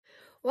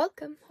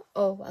Welcome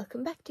or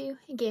welcome back to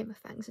A Game of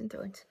Fangs and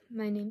Thorns.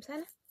 My name's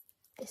Hannah.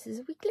 This is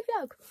a weekly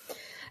vlog.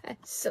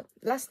 So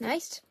last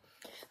night,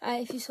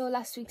 if you saw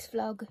last week's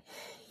vlog,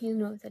 you'll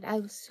know that I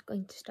was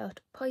going to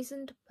start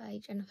Poisoned by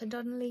Jennifer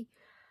Donnelly.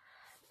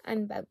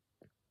 I'm about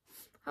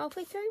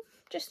halfway through,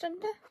 just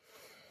under.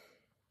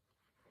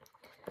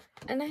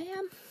 And I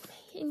am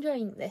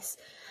enjoying this.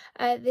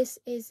 This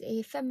is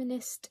a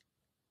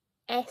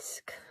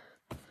feminist-esque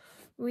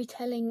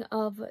retelling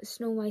of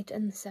Snow White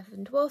and the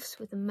Seven Dwarfs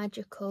with a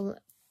magical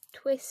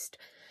twist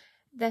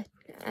that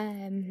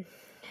and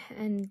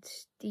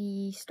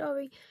the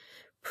story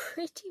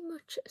pretty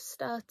much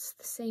starts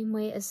the same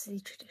way as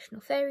the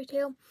traditional fairy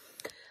tale,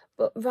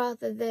 but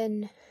rather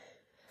than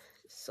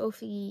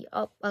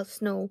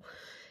Snow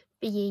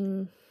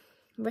being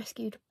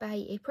rescued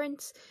by a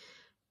prince,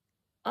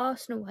 our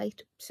Snow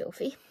White,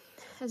 Sophie,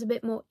 has a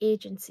bit more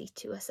agency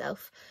to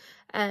herself.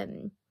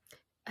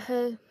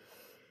 Her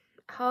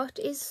heart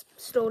is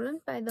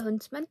stolen by the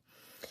huntsman.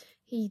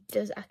 He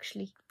does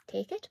actually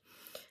take it,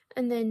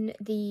 and then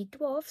the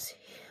dwarves,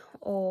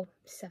 or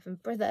seven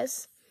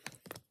brothers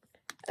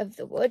of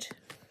the wood,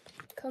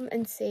 come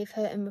and save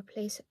her and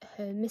replace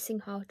her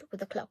missing heart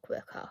with a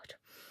clockwork heart.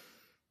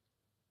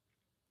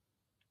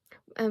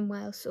 And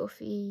while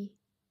Sophie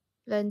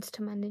learns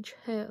to manage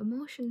her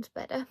emotions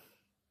better,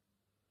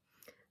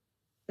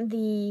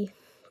 the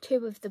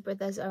two of the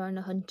brothers are on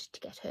a hunt to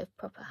get her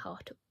proper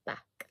heart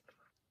back.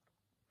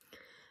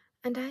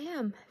 And I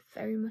am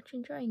very much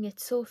enjoying it.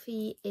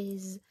 Sophie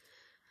is,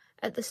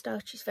 at the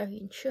start, she's very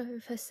unsure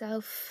of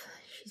herself.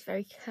 She's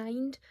very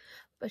kind,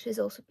 but has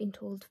also been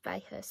told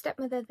by her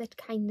stepmother that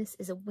kindness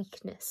is a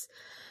weakness.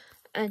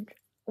 And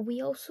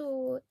we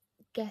also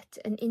get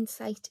an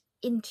insight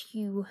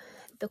into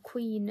the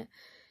Queen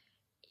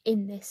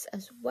in this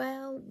as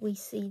well. We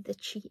see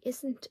that she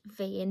isn't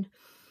vain.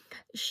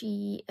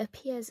 She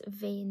appears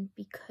vain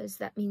because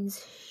that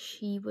means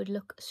she would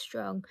look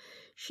strong.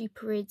 She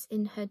parades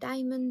in her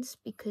diamonds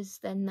because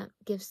then that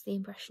gives the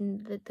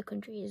impression that the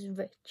country is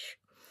rich.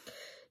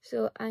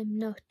 So I'm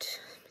not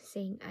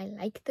saying I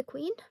like the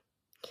Queen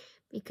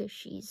because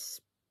she's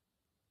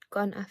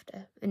gone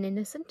after an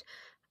innocent.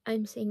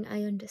 I'm saying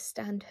I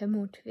understand her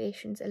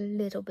motivations a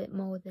little bit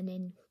more than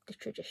in the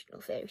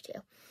traditional fairy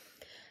tale.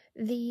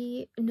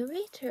 The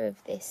narrator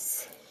of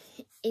this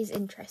is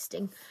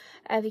interesting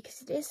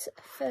because it is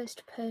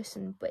first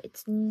person, but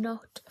it's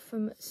not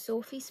from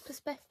Sophie's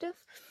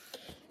perspective.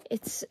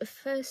 It's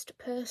first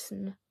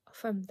person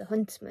from the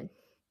huntsman,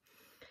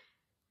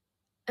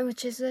 and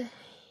which is a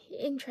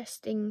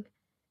interesting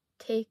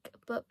take,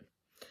 but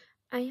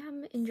I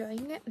am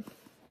enjoying it.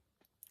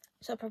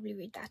 So I'll probably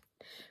read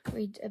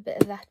a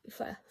bit of that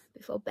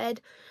before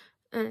bed.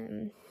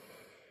 I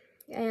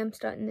am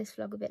starting this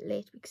vlog a bit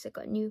late because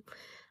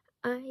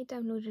I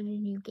downloaded a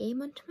new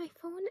game onto my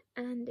phone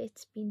and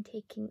it's been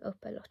taking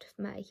up a lot of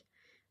my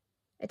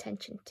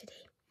attention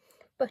today.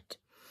 But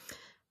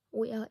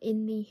we are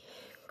in the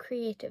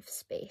creative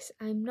space.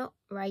 I'm not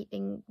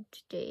writing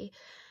today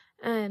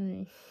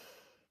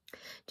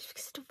just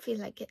because I don't feel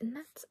like it, and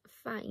that's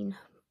fine.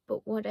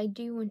 But what I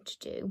do want to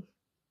do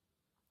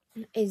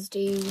is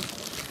do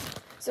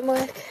some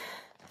work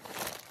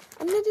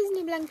on the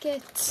Disney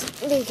blankets,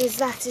 because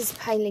that is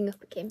piling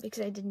up again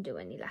because I didn't do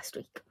any last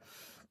week.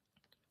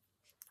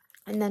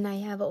 And then I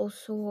have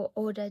also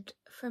ordered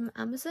from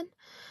Amazon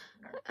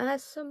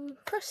some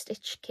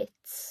cross-stitch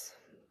kits.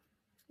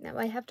 Now,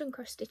 I have done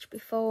cross-stitch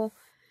before,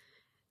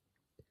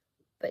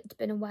 but it's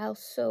been a while,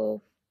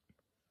 so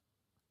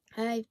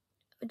I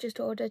just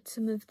ordered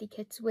some of the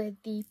kits where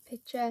the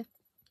picture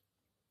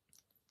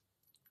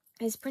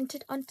is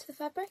printed onto the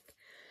fabric,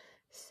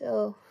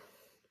 so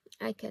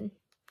I can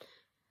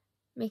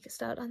make a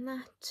start on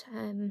that.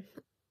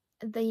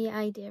 The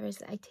idea is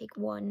that I take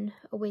one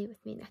away with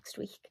me next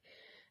week.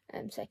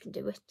 So I can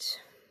do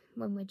it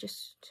when we're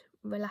just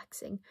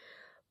relaxing.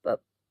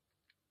 But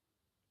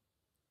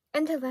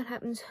until that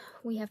happens,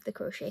 we have the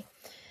crochet.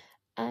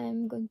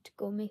 I'm going to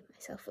go make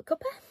myself a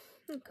cup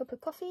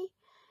of coffee,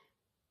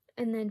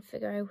 and then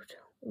figure out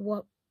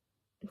what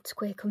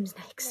square comes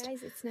next.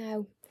 Guys, it's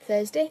now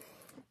Thursday.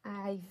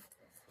 I've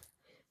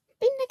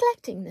been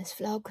neglecting this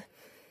vlog.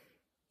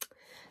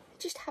 I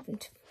just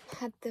haven't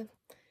had the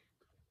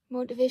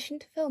motivation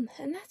to film,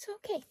 and that's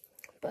okay.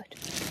 But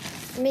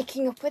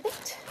making up with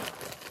it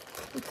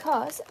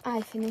because I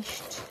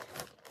finished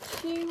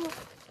 2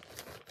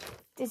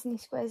 Disney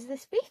squares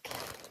this week.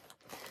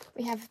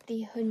 We have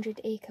the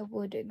 100 Acre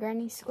Wood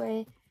Granny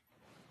Square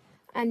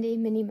and a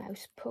Minnie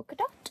Mouse polka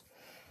dot.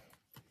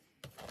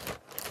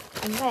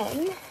 And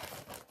then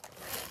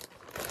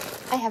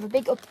I have a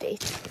big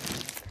update.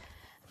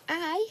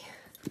 I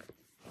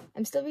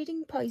am still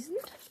reading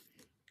Poisoned.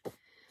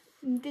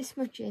 This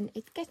much in,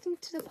 it's getting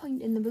to the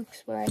point in the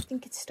books where I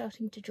think it's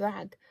starting to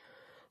drag.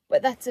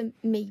 But that's a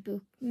me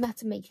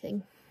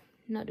thing,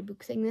 not a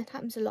book thing. That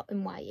happens a lot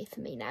in YA for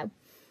me now.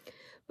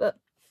 But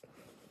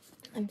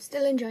I'm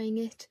still enjoying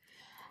it.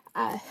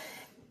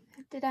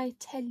 Did I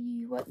tell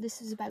you what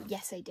this is about?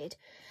 Yes, I did.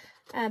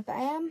 But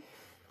I am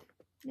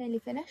nearly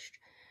finished.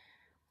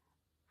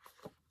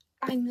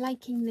 I'm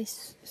liking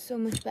this so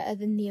much better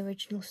than the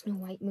original Snow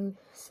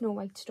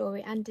White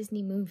story and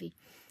Disney movie.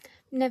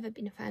 Never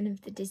been a fan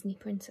of the Disney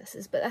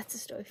princesses, but that's a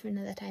story for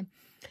another time.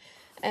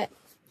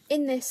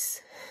 In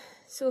this,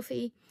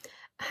 Sophie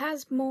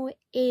has more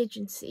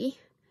agency.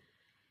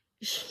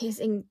 She is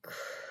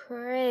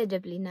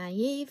incredibly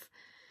naive,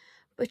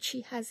 but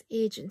she has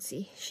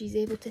agency. She's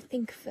able to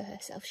think for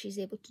herself. She's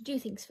able to do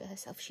things for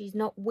herself. She's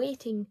not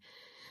waiting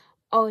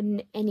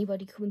on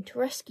anybody coming to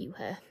rescue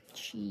her.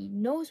 She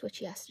knows what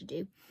she has to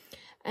do.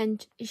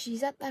 And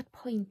she's at that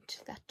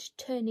point, that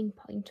turning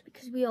point,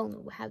 because we all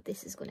know how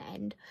this is going to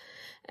end.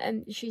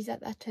 She's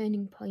at that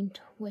turning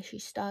point where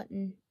she's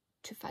starting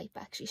to fight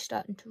back. She's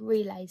starting to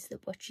realise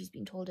that what she's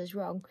been told is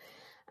wrong.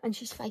 And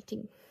she's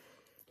fighting.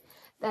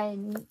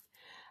 Then,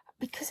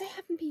 because I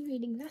haven't been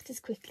reading that as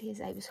quickly as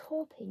I was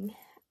hoping,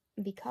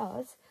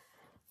 because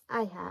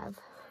I have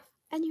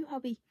a new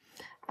hobby.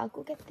 I'll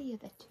go get the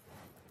other two.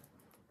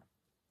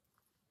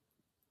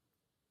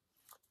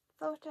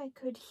 Thought I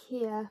could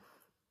hear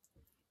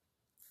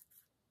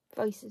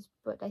voices,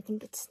 but I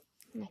think it's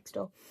next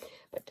door.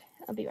 But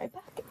I'll be right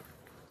back.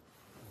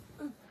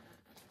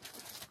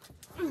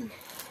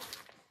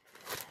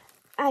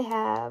 I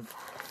have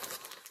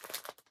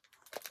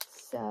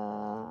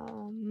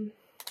some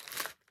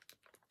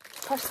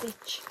cross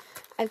stitch.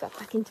 I got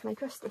back into my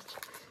cross stitch.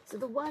 So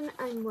the one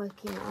I'm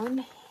working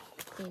on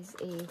is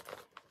a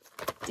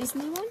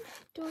Disney one.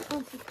 Don't know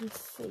if you can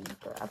see,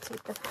 but I'll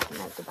take the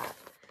pattern out the back.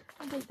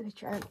 I'll take the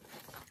picture out.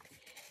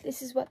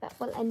 This is what that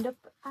will end up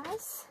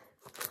as.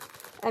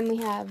 And we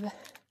have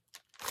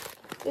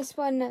this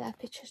one. That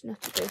picture's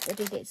not too good, but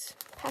it is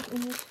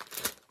patterned.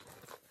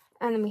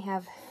 And then we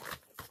have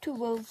two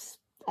wolves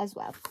as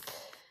well.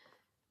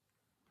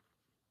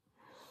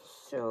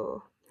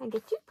 So I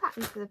get two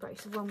patterns for the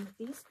price of one of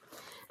these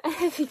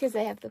because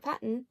I have the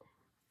pattern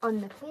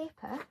on the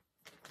paper,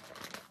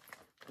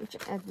 which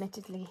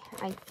admittedly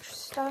I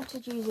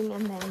started using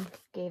and then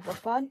gave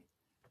up on.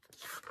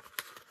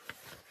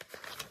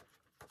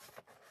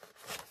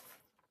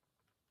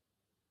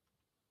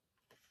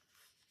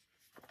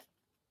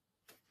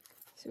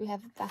 So we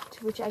have that,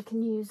 which I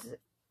can use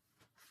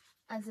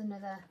as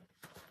another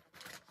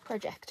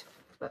project.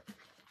 But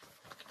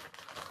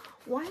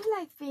while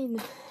I've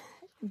been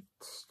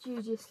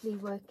studiously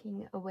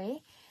working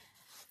away,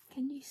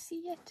 can you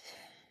see it?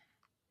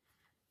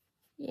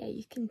 Yeah,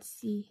 you can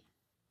see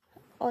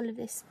all of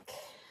this.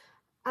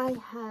 I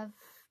have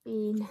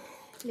been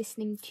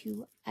listening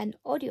to an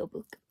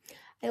audiobook.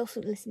 I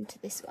also listened to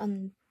this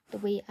on the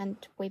way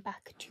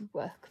back to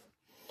work,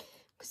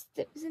 because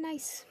it was a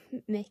nice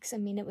mix. I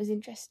mean, it was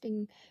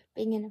interesting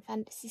being in a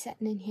fantasy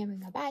setting and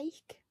hearing a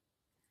bike,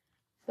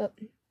 but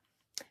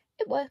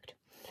it worked.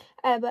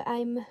 But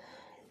I'm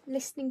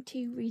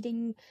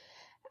reading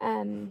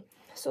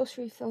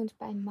Sourcery, Thorns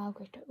by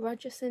Margaret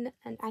Rodgerson,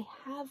 and I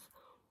have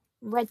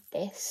read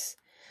this,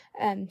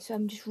 so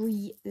I'm just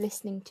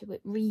re-listening to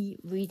it,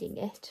 rereading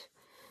it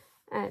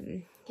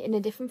in a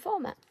different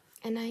format,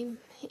 and I'm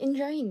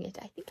enjoying it.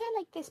 I think I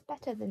like this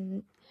better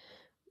than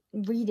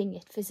reading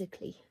it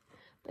physically,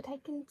 but I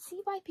can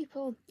see why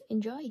people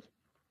enjoy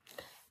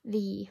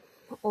the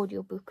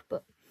audiobook.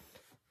 But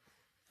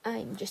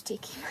I'm just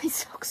taking my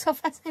socks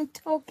off as I'm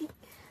talking.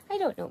 I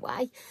don't know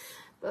why,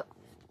 but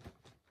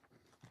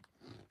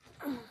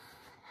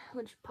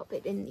I'll just pop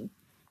it in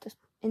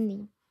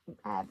the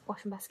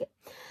washing basket.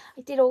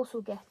 I did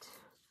also get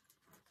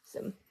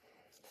some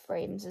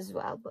frames as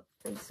well,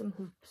 and some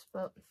hoops,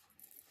 but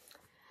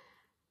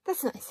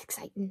that's not as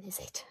exciting, is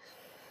it?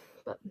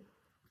 But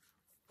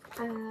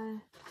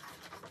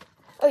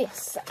oh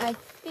yes, I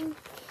think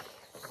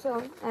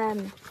so.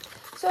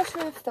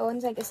 Sorcerer of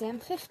Thorns, like I say, I'm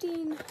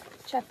 15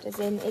 chapters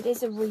in. It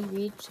is a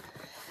reread.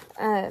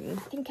 I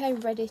think I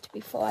read it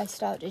before I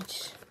started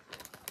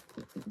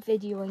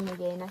videoing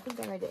again. I think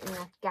I read it in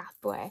that gap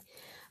where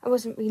I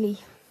wasn't really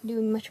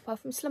doing much apart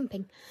from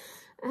slumping.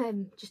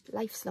 Just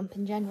life slump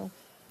in general.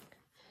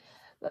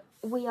 But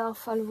we are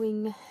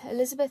following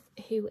Elizabeth,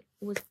 who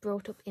was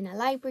brought up in a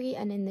library,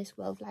 and in this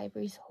world,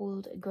 libraries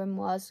hold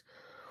grimoires,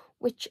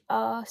 which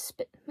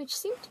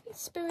seem to be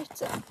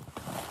spirits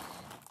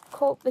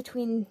caught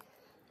between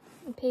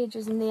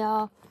pages, and they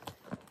are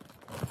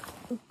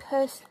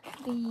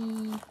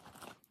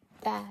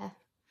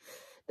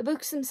the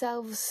books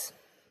themselves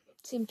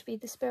seem to be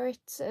the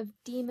spirits of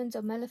demons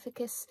or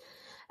maleficus,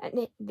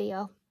 and they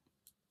are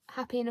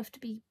happy enough to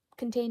be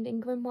contained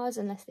in grimoires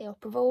unless they are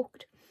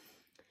provoked,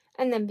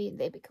 and then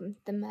they become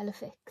the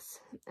malefics.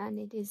 And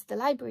it is the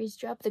library's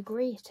job, the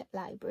Great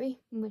Library,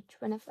 which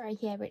whenever I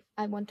hear it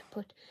I want to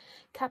put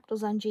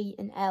capitals on G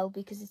and L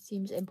because it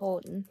seems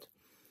important.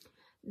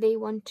 They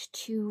want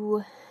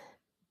to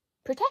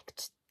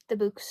protect the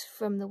books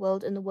from the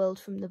world and the world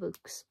from the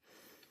books.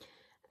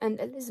 And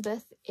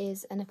Elizabeth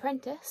is an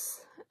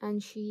apprentice,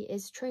 and she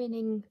is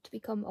training to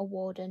become a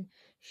warden.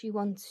 She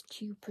wants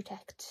to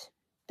protect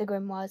the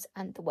grimoires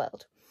and the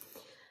world.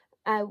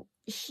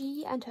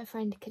 She and her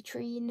friend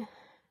Katrine,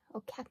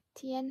 or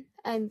Katien,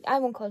 and I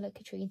won't call her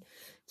Katrine,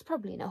 it's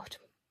probably not.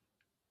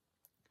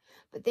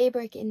 but they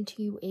break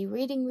into a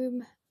reading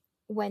room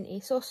when a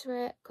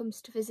sorcerer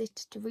comes to visit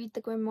to read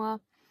the grimoire,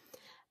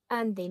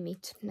 and they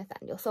meet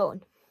Nathaniel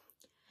Thorne.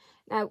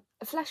 Now,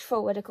 flash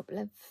forward a couple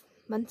of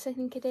months, I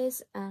think it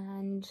is,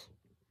 and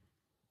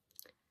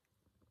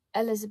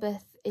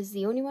Elizabeth is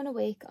the only one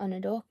awake on a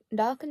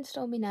dark and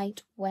stormy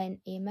night when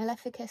a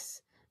malefic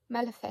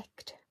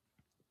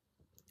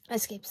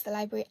escapes the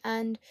library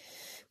and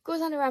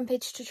goes on a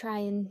rampage to try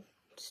and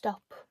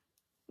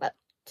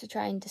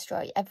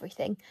destroy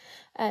everything.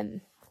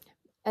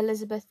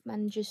 Elizabeth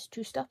manages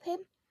to stop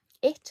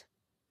it,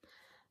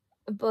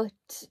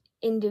 but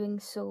in doing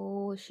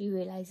so, she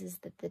realises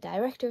that the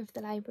director of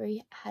the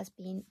library has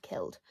been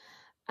killed.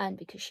 And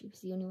because she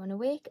was the only one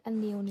awake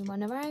and the only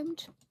one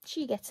around,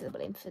 she gets the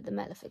blame for the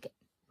malefic.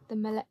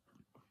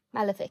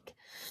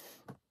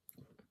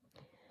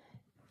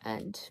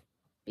 And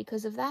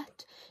because of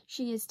that,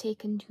 she is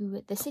taken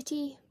to the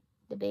city,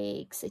 the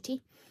big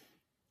city,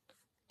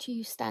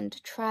 to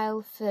stand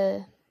trial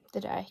for the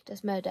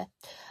director's murder.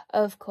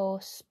 Of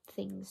course,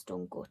 things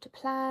don't go to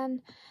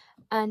plan,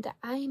 and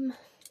I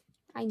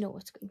know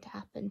what's going to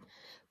happen,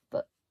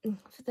 but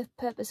for the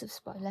purpose of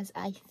spoilers,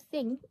 I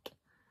think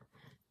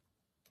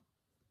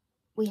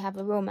we have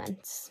a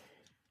romance,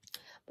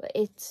 but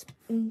it's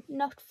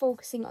not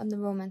focusing on the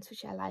romance,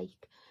 which I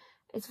like.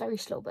 It's very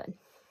slow burn,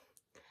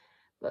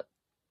 but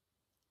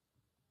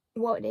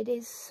what it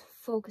is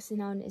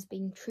focusing on is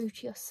being true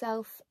to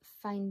yourself,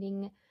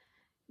 finding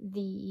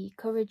the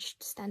courage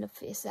to stand up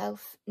for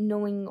yourself,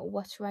 knowing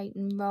what's right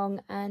and wrong,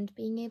 and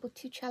being able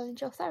to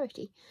challenge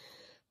authority.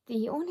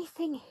 The only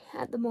thing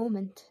at the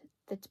moment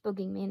that's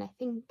bugging me, and I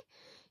think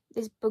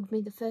this bugged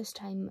me the first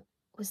time,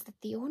 was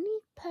that the only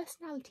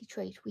personality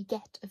trait we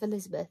get of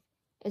Elizabeth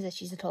is that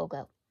she's a tall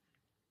girl.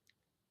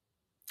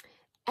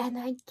 And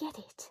I get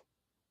it,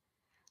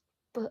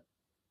 but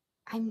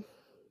I'm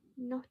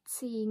not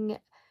seeing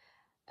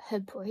her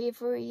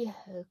bravery,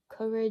 her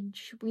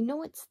courage. We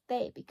know it's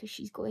there because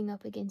she's going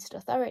up against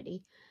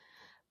authority,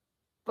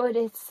 but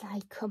it's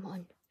like, come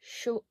on,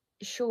 show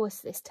us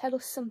this, tell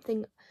us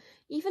something,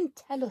 even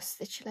tell us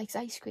that she likes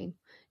ice cream.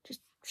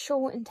 Just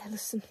show and tell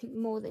us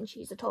something more than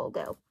she's a tall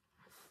girl.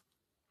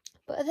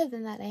 But other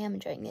than that, I am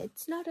enjoying it.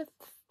 It's not a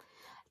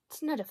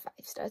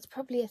 5-star, it's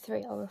probably a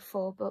 3 or a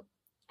 4, but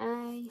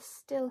I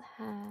still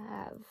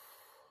have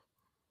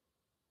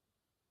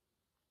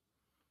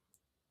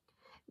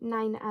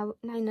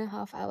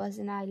 9.5 hours,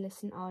 and I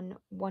listen on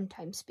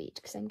 1x speed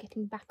because I'm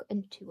getting back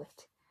into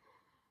it.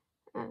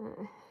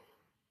 I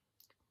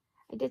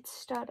did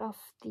start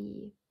off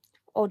the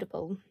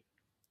Audible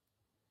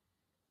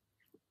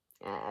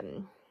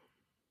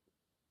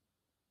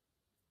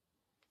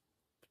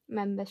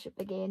membership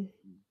again,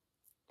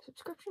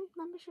 subscription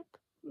membership,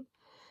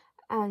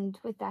 and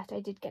with that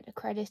I did get a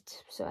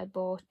credit, so I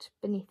bought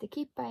Beneath the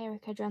Keep by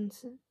Erica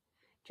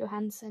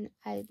Johansson.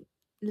 I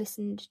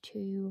listened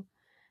to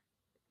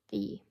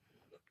the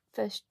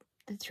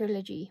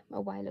trilogy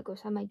a while ago,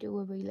 so I might do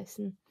a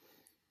re-listen.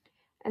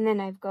 And then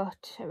I've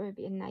got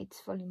Arabian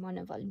Nights Volume 1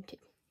 and Volume 2.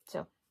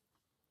 So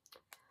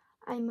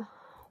I'm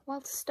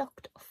well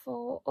stocked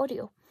for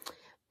audio.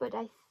 But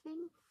I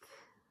think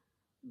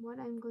what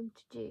I'm going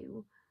to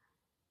do,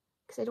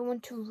 because I don't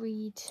want to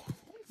read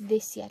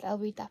this yet, I'll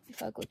read that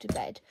before I go to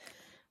bed.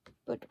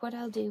 But what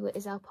I'll do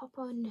is I'll pop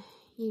on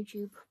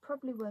YouTube,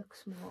 probably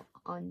works more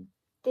on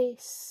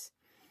this,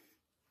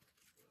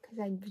 because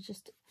I'm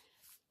just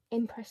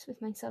impressed with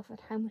myself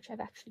at how much I've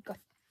actually got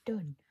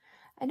done.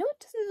 I know it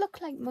doesn't look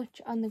like much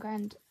on the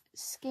grand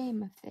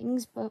scheme of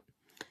things, but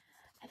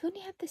I've only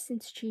had this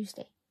since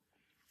Tuesday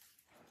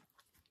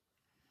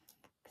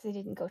because I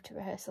didn't go to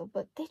rehearsal,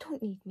 but they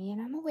don't need me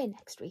and I'm away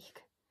next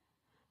week.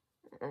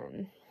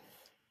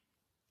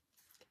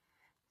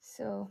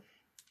 So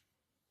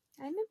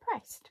I'm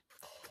impressed.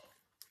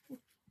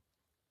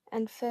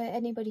 And for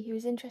anybody who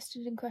is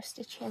interested in cross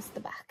stitch, here's the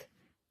back.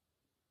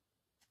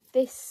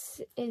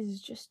 This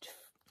is just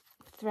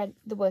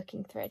the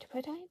working thread,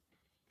 but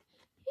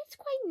it's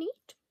quite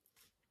neat.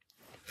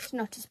 It's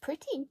not as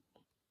pretty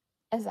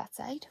as that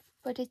side,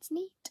 but it's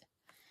neat.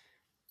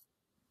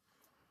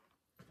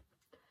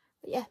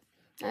 But yeah,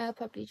 I'll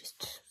probably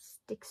just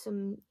stick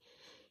some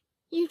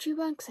YouTube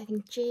on, because I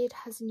think Jade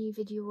has a new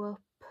video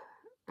up,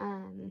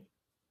 and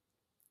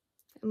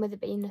with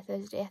it being a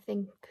Thursday, I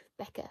think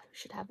Becca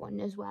should have one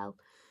as well.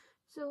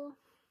 So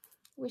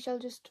we shall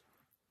just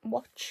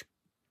watch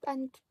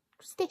and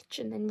stitch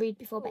and then read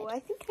before bed. I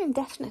think I'm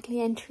definitely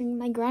entering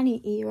my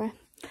granny era.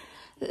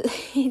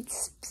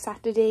 It's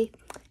Saturday,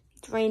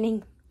 it's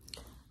raining,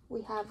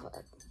 we have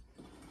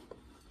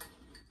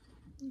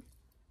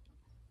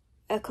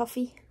a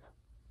coffee,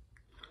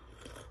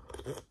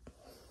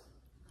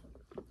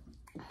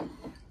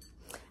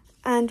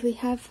 and we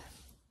have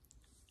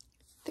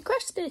the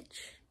cross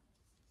stitch.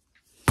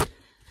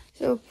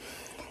 So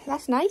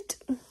last night,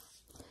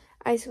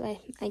 I swear,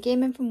 I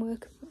came in from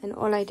work and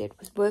all I did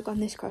was work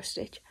on this cross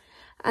stitch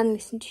and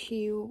listen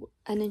to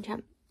a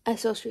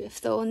Sourcery of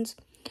Thorns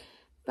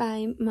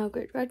by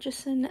Margaret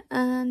Rodgerson,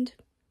 and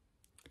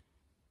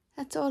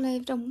that's all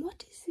I've done.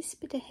 What is this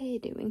bit of hair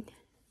doing?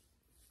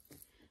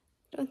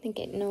 Don't think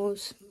it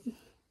knows.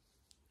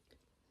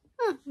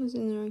 Ah, I was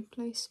in the right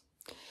place.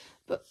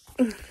 But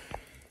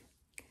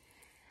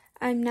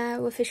I'm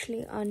now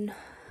officially on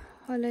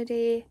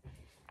holiday,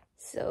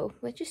 so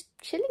we're just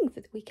chilling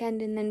for the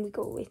weekend, and then we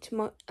go away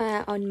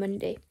on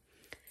Monday.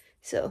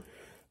 So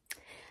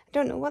I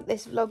don't know what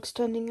this vlog's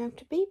turning out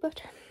to be,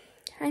 but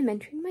I'm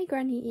entering my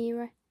granny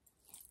era.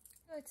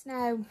 So it's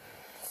now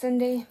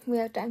Sunday. We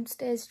are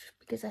downstairs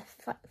because I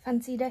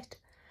fancied it.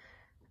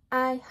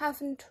 I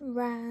haven't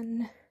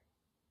ran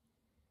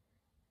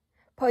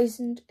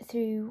Poisoned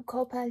through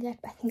Corpel yet,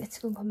 but I think it's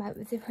going to come out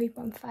with a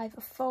 3.5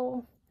 or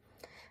 4.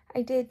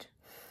 I did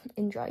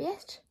enjoy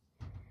it.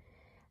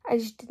 I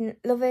just didn't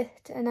love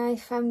it, and I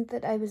found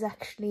that I was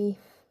actually...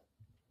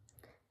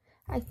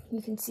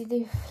 you can see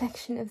the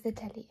reflection of the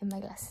telly in my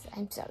glasses,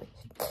 I'm sorry.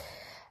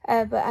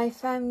 But I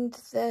found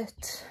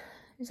that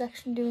I was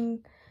actually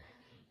doing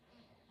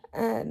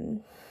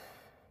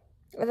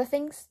other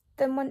things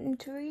than wanting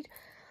to read.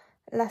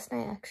 Last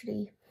night I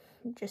actually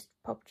just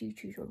popped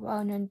YouTube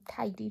on and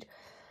tidied.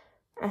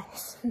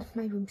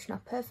 My room's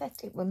not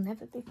perfect, it will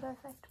never be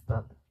perfect,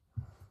 but...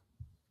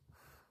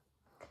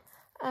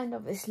 And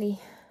obviously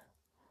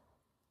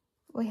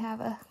we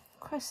have a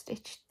cross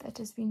stitch that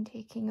has been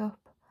taking up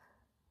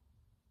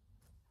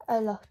a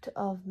lot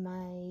of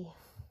my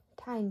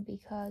time,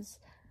 because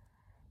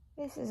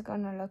this is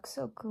gonna look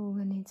so cool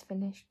when it's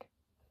finished.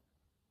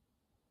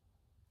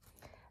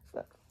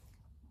 But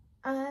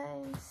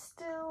I'm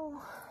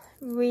still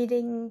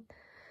reading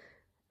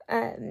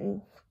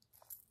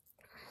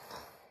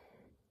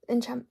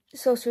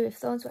Sourcery of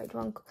Thorns, right?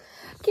 I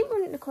keep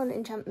wanting to call it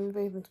Enchantment of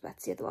Ravens, but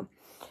that's the other one.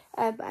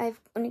 But I've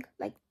only got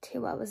like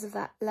 2 hours of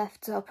that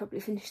left, so I'll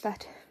probably finish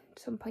that at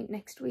some point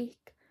next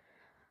week.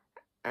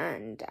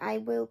 And I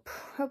will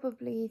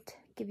probably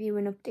give you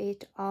an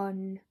update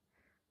on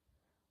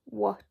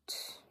what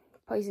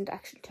Poisoned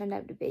actually turned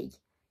out to be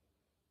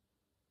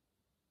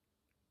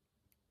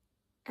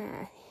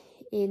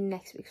in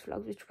next week's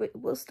vlog, which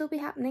will still be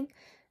happening.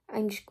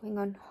 I'm just going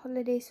on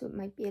holiday, so it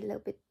might be a little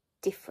bit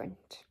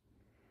different.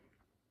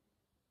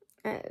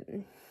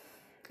 And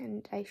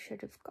I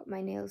should have got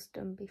my nails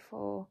done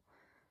before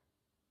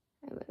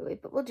I went away,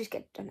 but we'll just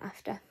get it done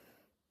after,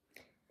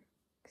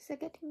 because they're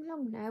getting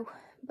long now.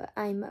 But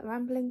I'm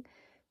rambling,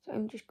 so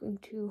I'm just going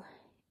to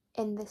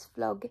end this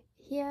vlog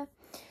here.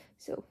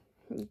 So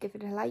give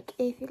it a like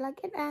if you like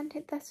it, and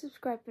hit that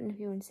subscribe button if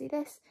you want to see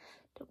this,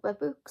 talk about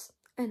books,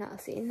 and I'll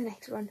see you in the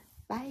next one.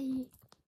 Bye.